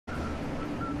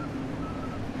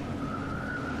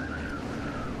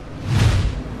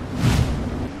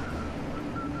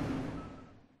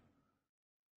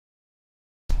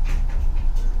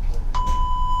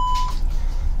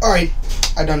Alright,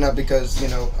 I done that because, you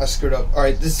know, I screwed up.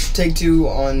 Alright, this is take 2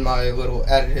 on my little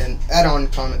add-on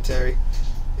commentary.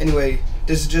 Anyway,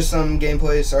 this is just some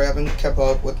gameplay. Sorry I haven't kept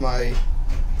up with my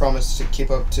promise to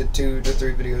keep up to 2 to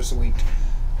 3 videos a week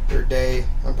or day.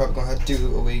 I'm probably going to have to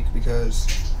do a week because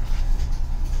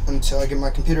until I get my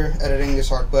computer, editing is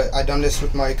hard. But I done this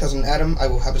with my cousin Adam. I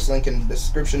will have his link in the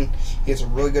description. He's a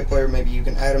really good player. Maybe you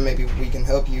can add him. Maybe we can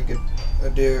help you get a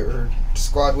do or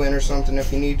squad win or something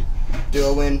if you need. Do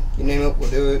a win, you name it, we'll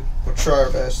do it. We'll try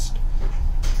our best.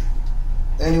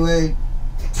 Anyway,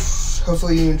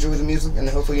 hopefully you enjoy the music and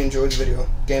hopefully you enjoy the video,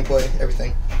 gameplay,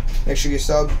 everything. Make sure you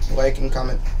sub, like, and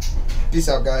comment. Peace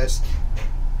out, guys.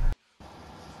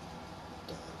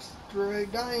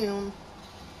 Break down.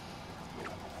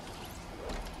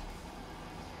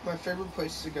 My favorite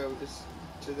place to go is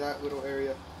to that little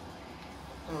area.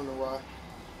 I don't know why.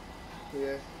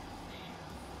 Yeah.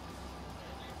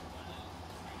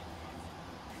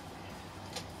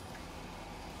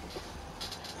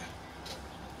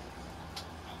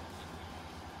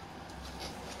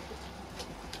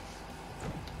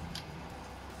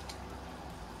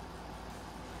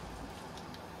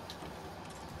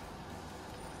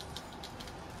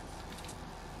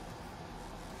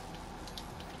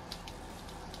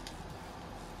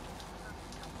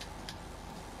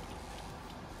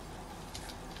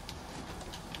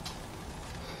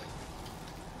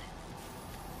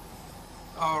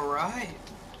 Alright.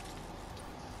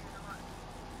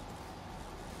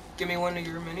 Give me one of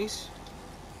your minis.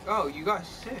 Oh, you guys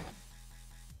sick.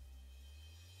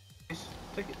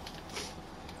 Take it.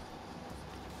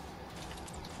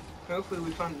 Hopefully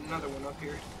we find another one up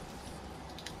here.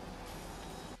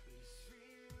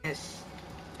 Yes.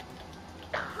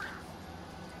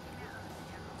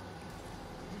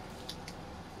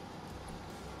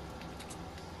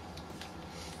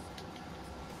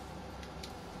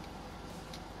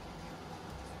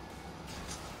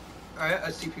 Alright,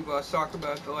 I see people at soccer, but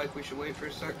I feel like we should wait for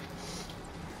a sec.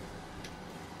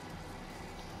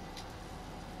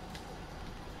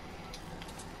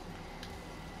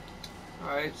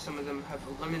 Alright, some of them have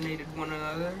eliminated one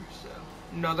another, so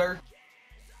another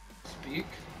speak.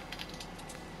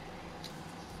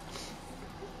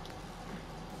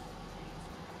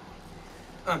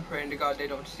 I'm praying to God they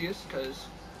don't see us, because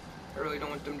I really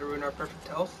don't want them to ruin our perfect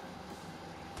health.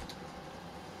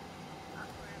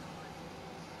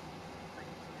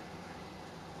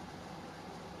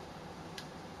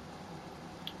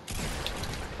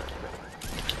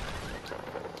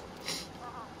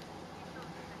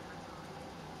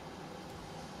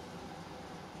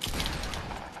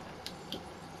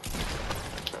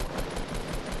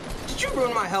 Did you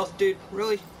ruin my health, dude?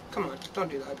 Really? Come on, don't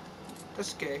do that.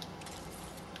 That's gay.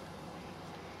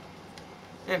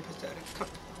 And pathetic.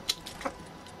 Come.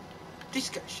 These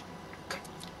guys. Come.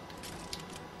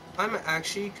 I'm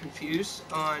actually confused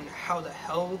on how the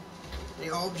hell they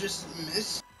all just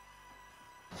miss.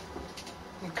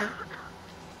 Okay.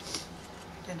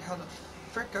 And how the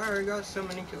frick I already got so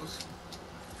many kills.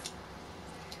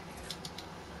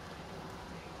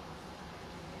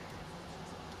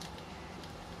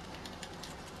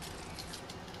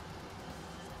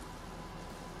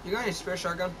 You got any spare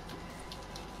shotgun?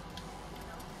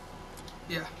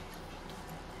 Yeah.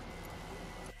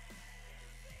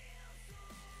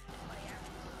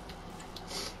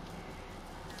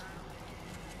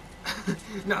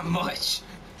 Not much.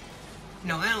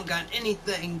 No, I don't got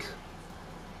anything.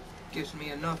 Gives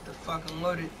me enough to fucking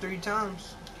load it 3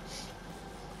 times.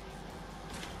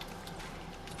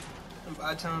 And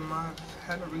by the time I've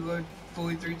had to reload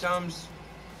fully 3 times,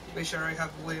 make sure I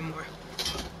have way more.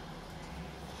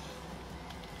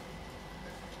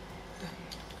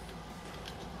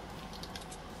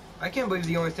 I can't believe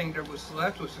the only thing that was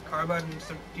left was the carbide and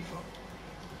some default.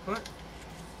 What?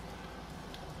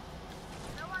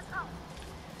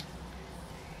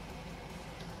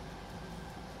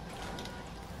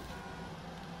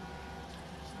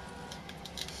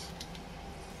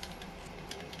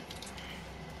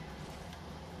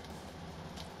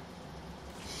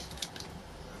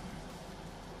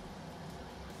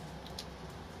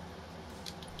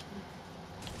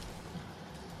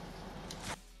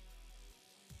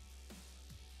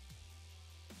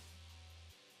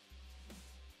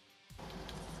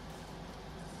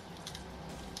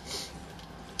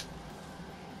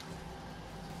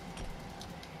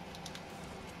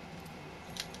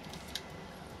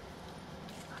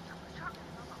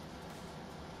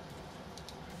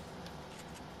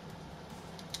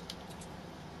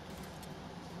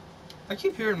 I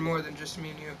keep hearing more than just me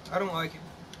and you. I don't like it.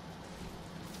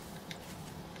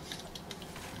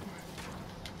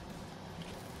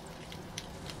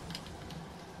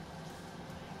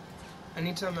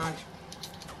 Anytime I...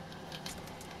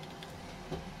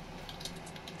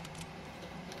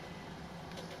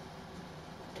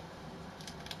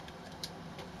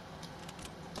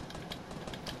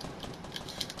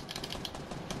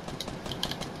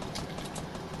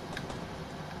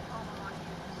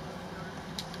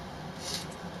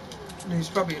 He's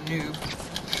probably a noob.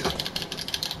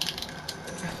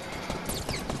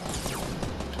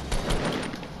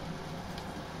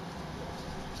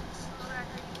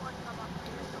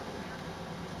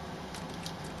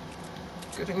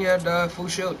 Good thing you had full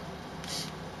shield.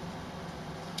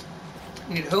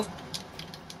 Need a hill?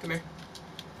 Come here.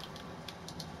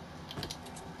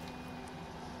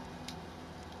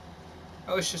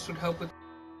 Oh, it just would help with...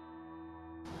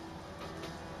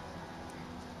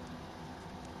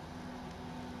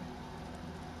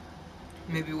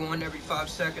 maybe one every 5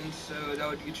 seconds, so that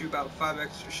would get you about 5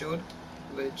 extra shield,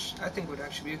 which I think would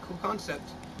actually be a cool concept.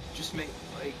 Just make,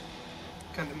 like,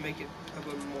 kind of make it a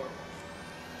little more.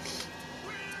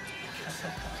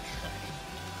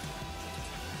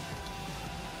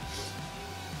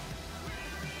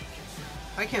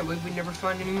 I can't believe we never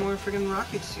find any more friggin'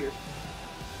 rockets here.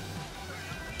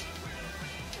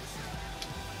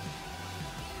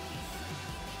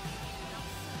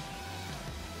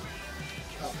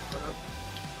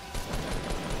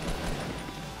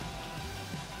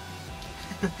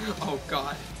 Oh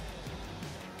god.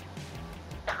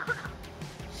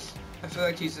 I feel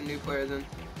like he's a new player then.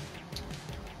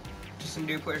 Just a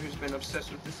new player who's been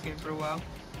obsessed with this game for a while.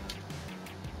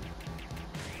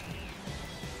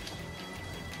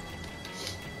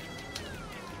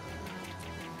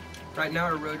 Right now I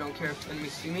really don't care if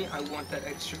enemies see me, I want that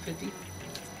extra 50.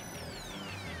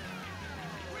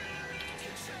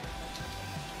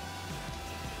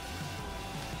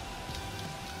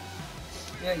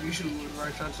 Yeah, usually whenever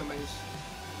I find somebody's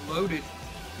loaded.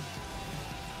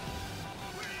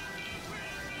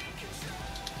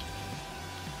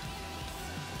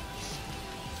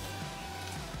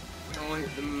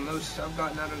 The most I've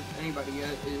gotten out of anybody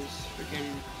yet is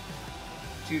freaking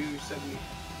 270.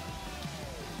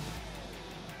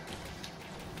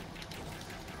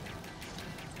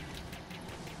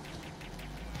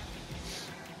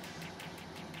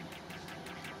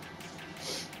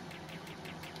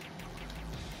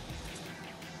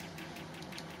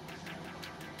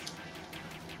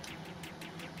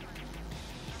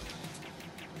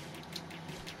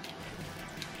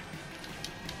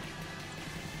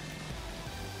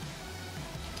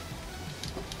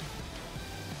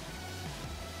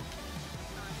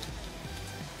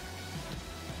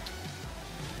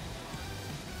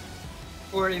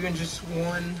 Or even just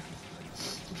one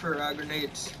for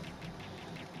grenades.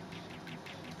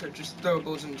 Or just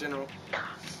throwables in general.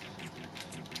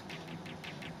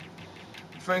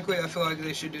 Frankly, I feel like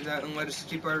they should do that and let us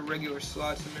keep our regular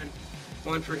slots and then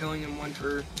one for healing and one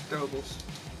for throwables.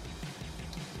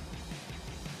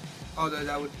 Although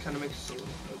that would kind of make us a little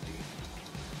OP.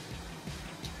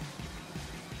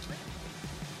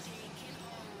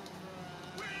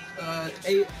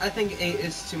 I think 8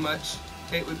 is too much.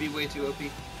 8 would be way too OP.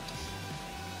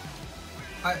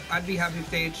 I'd be happy if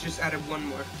they just added one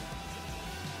more.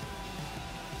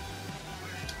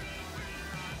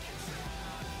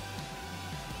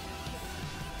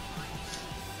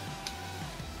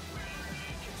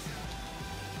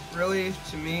 Really,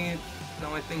 to me, the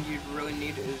only thing you'd really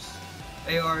need is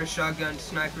AR, shotgun,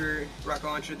 sniper, rocket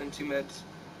launcher, then 2 meds.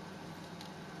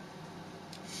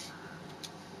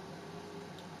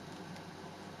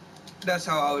 That's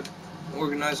how I would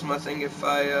organize my thing if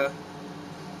I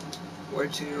were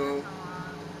to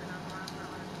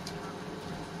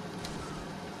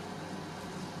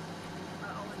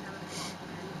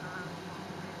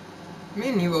me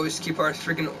and you always keep our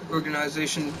freaking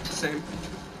organization the same.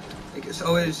 Like it's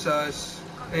always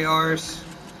ARs.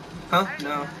 Huh?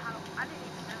 No.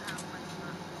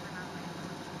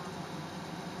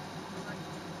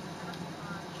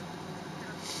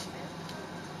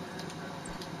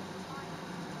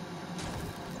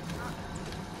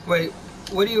 Wait,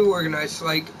 what do you organize?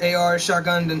 Like AR,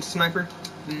 shotgun, then sniper?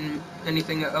 And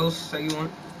anything else that you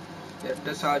want? Yeah,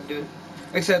 that's how I do it.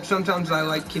 Except sometimes I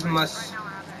like keeping my...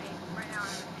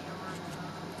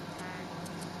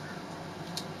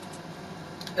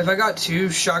 If I got 2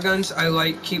 shotguns, I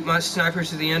like keep my sniper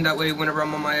to the end. That way whenever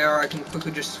I'm on my AR, I can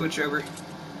quickly just switch over.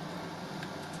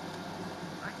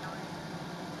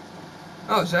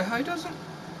 Oh, is that how he does it?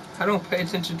 I don't pay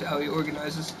attention to how he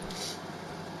organizes.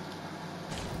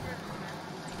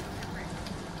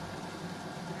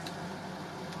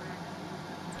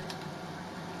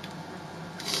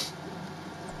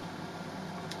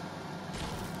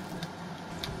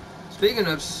 Speaking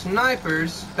of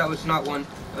snipers, that was not one.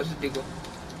 That was a deagle.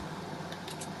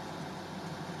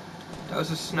 That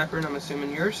was a sniper, and I'm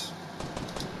assuming yours.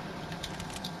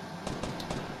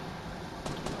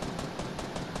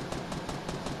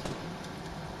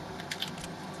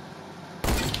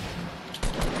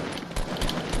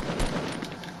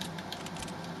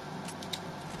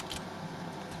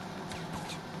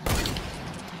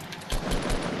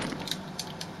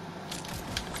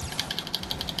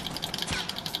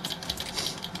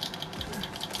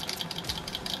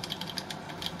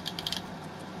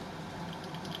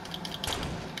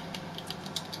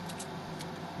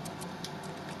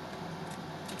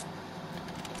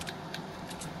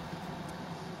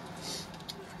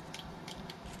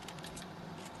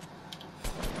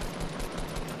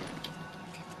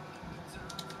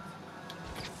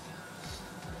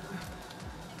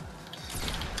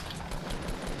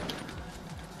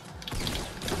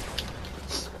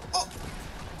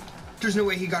 There's no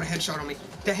way he got a headshot on me.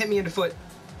 That hit me in the foot.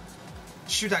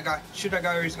 Shoot that guy. Shoot that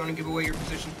guy or he's gonna give away your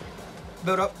position.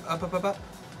 Build up. Up, up, up, up.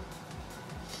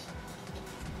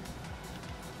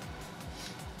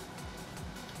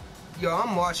 Yo,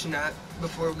 I'm watching that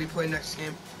before we play next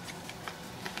game.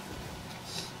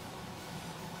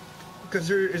 Because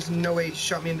there is no way he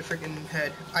shot me in the freaking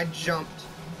head. I jumped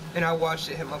and I watched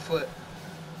it hit my foot.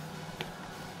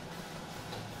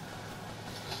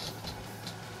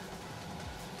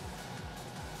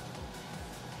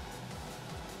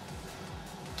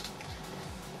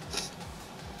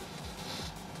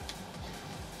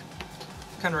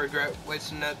 Kind of regret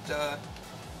wasting that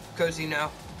cozy now.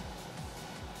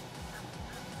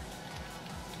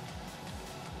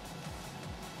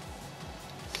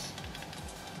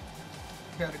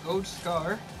 Got a gold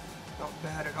scar. Not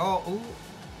bad at all.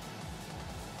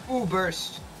 Ooh. Ooh,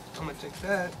 burst. I'm gonna take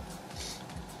that.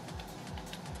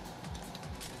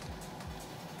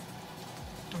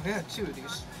 Oh yeah, 2 of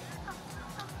these.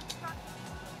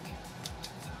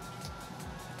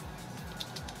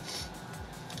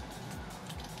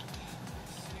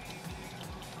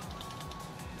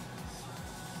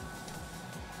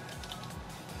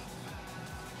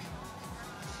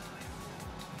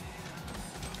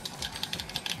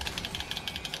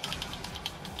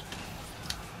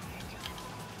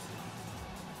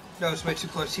 That was way too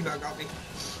close. He about got me.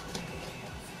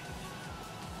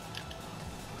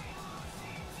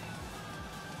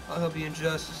 I'll help you in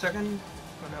just a second.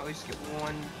 I'm gonna at least get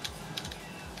one.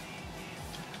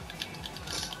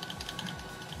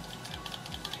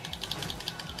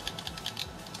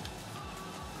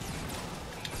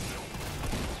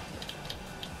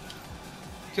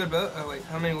 Killed both? Oh wait,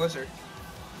 how many was there?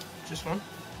 Just one?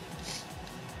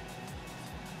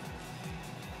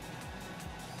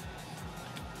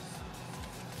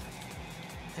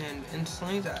 And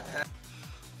instantly that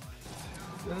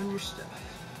ruin your stuff.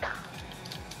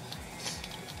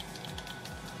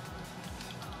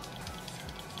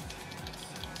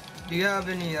 Do you have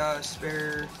any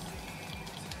spare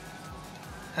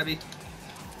heavy?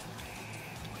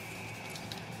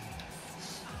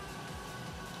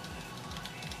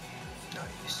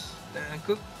 Nice. Thank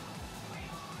you.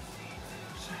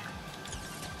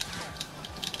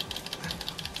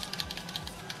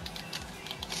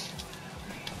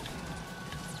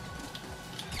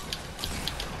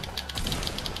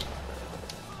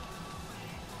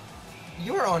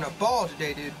 You are on a ball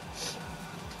today, dude.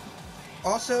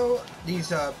 Also, these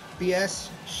BS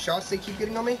shots they keep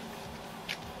getting on me,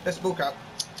 that's bullcrap.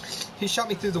 He shot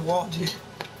me through the wall, dude.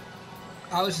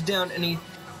 I was down and he...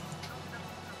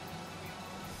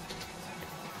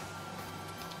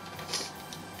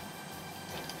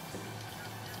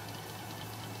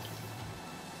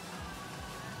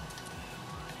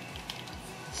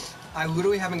 I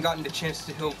literally haven't gotten the chance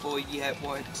to heal fully yet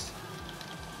once.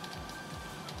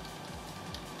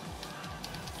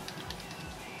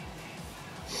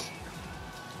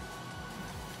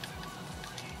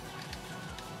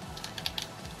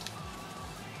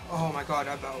 Oh my god,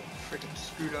 I about freaking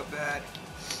screwed up bad.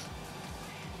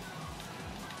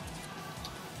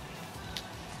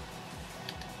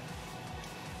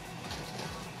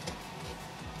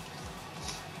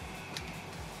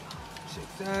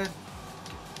 Take that.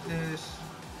 This.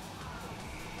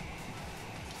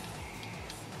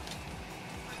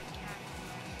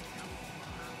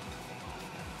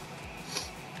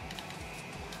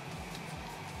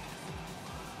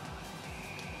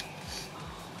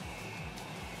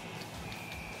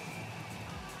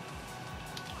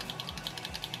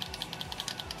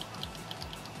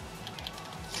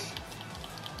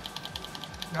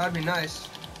 That'd be nice.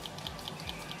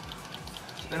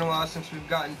 It's been a while since we've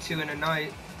gotten 2 in a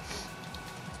night.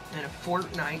 And a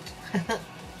Fortnite.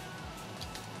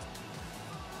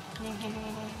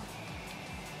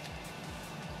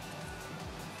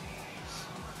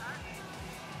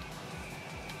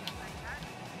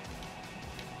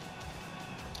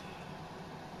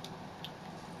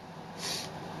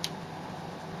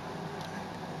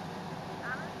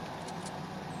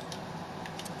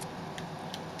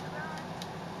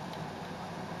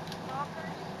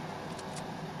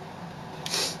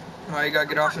 Alright, you gotta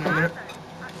get off in a minute.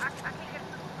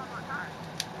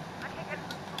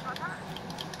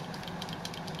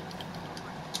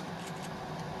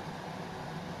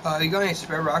 You got any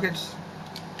spare rockets?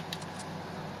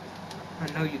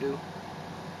 I know you do.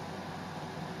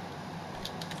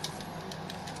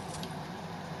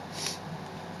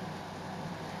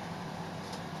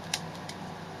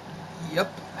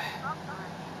 Yep.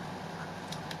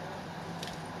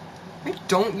 You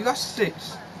don't. You got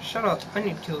 6. Shut up. I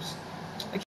need kills.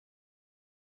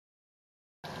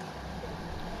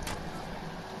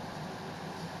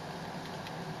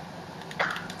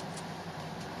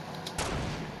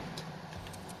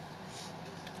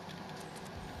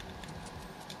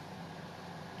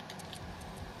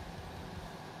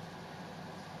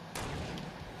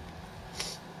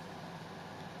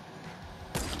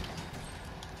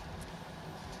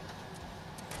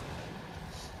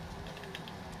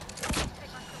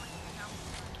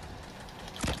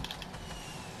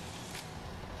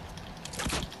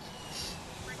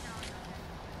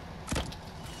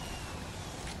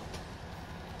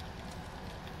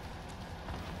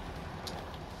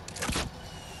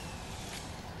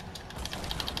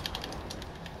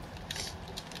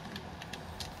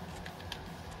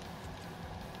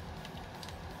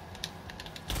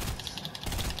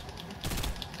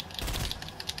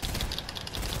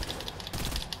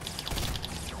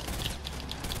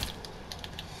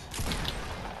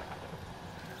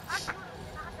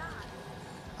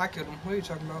 I killed him. What are you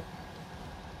talking about?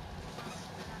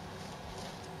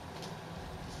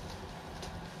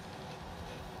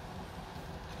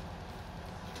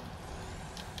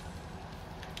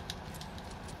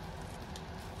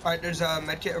 Alright, there's a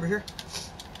medkit over here.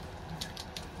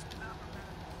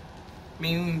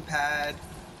 Meme pad.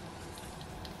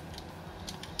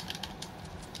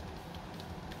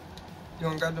 You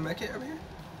wanna grab the medkit over here?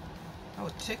 I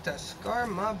would take that scar,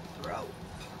 my bro.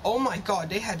 Oh my god,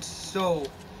 they had so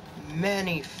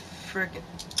many freaking.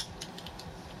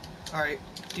 Alright,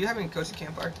 do you have any cozy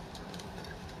campfire?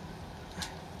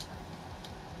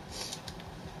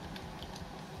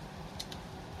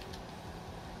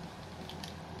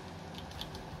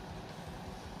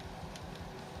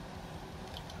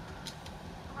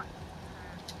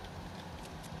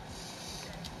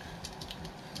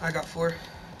 I got 4.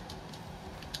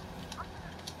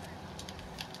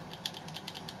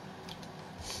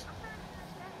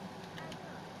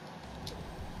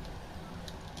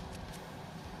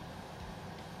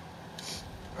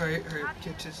 Alright,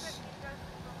 get this.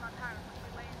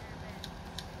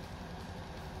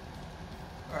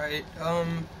 Alright,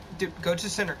 dude, go to the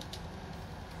center.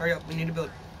 Hurry up, we need to build.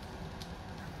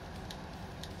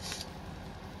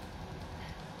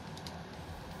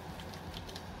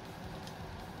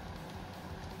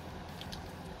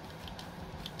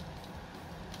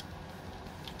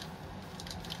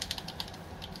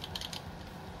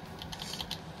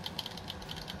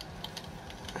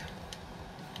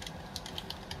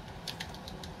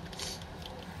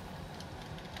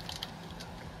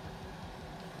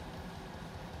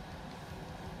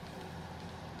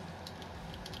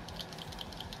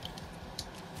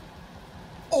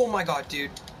 Oh my god,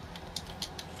 dude.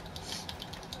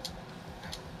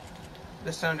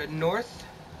 That sounded north.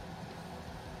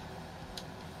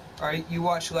 Alright, you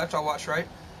watch left, I'll watch right.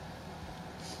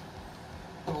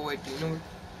 Oh wait, do you know where...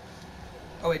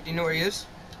 Oh wait, do you know where he is?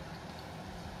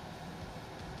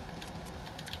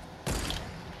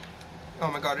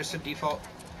 Oh my god, it's a default.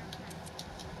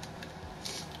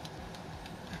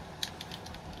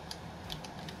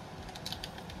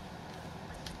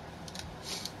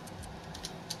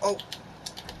 Oh.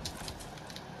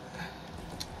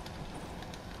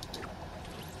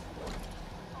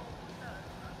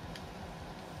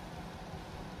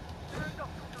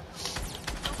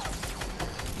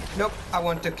 Nope, I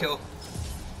want to kill.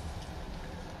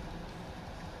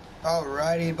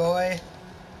 Alrighty, boy.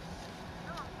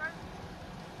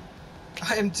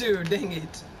 I am too, dang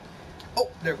it.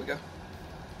 Oh, there we go.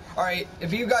 Alright,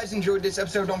 if you guys enjoyed this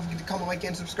episode, don't forget to comment, like,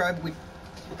 and subscribe.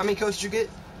 How many codes did you get?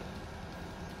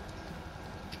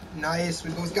 Nice,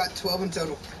 we both got 12 in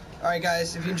total. Alright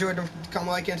guys, if you enjoyed, don't forget to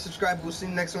comment, like, and subscribe. We'll see you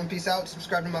in the next one. Peace out.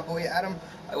 Subscribe to my boy Adam.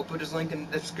 I will put his link in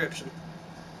the description.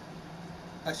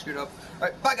 I screwed up.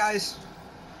 Alright, bye guys.